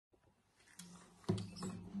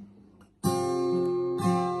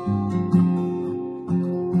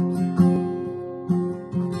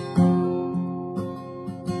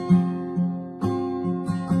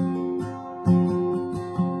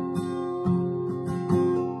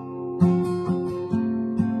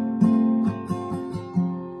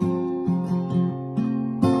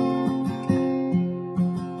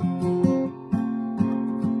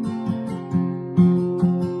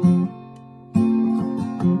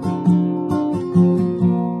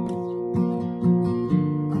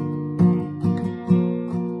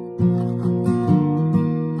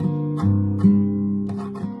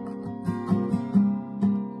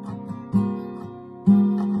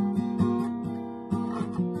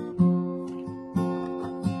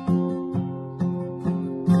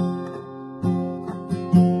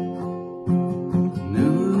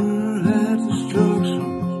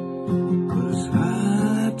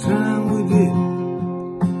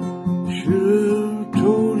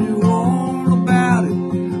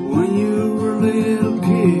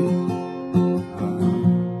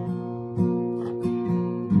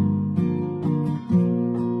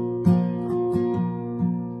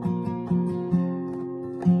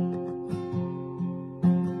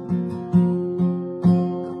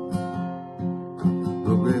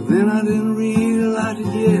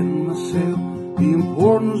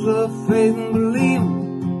faith and believe 'em.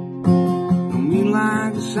 Don't mean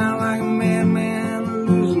like to sound like a madman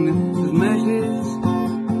losing it. This message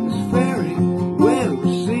is very well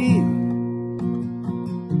received.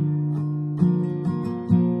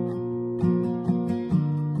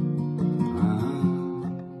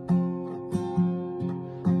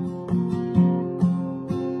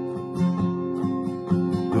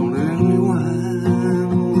 Don't ask me why,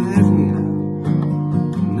 don't ask me how.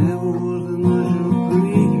 Never was as much of a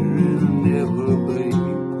preacher and I never played.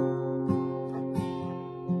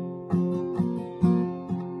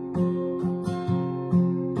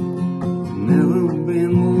 Never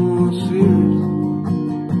been more serious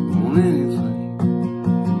on anything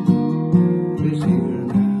this year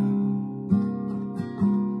now.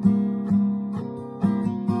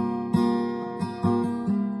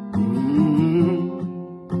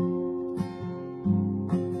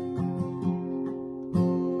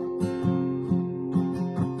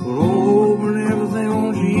 Put all hope and everything on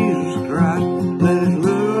Jesus Christ. Let His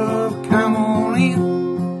love come on in.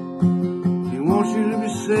 He wants you to be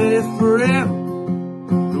saved forever.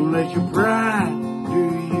 Don't let your pride do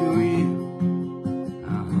you in.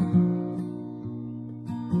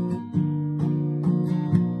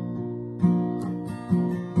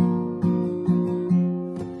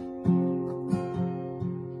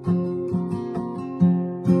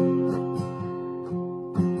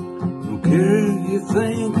 Don't care if you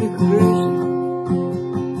think you're crazy.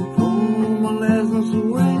 Throw my lessons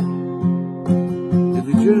away. If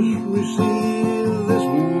you just receive this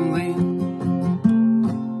one thing,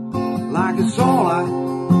 like it's all I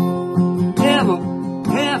ever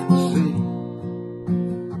have to say.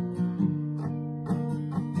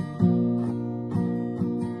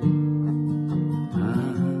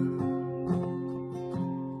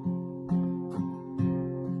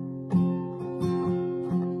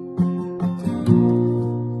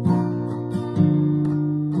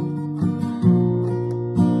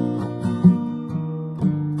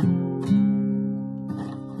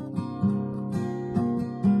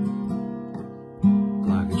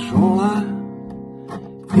 Like it's all I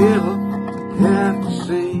ever have to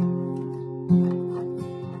say.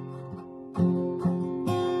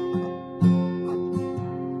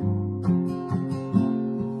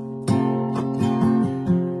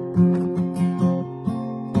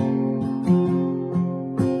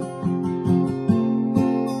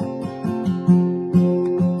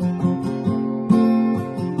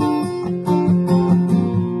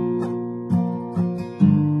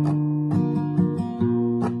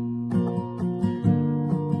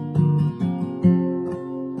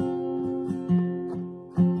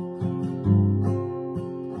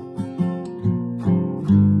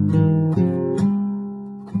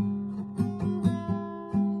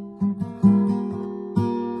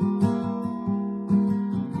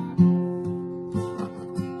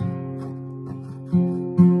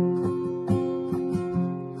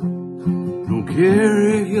 Don't care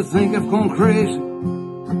if you think I've gone crazy.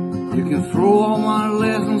 You can throw all my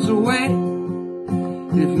lessons away.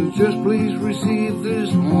 If you just please receive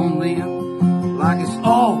this one then, like it's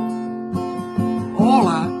all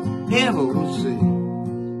I ever will see.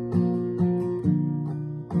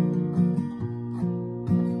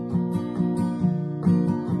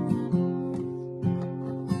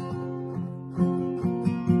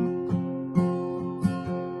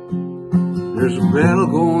 There's a battle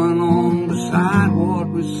going on beside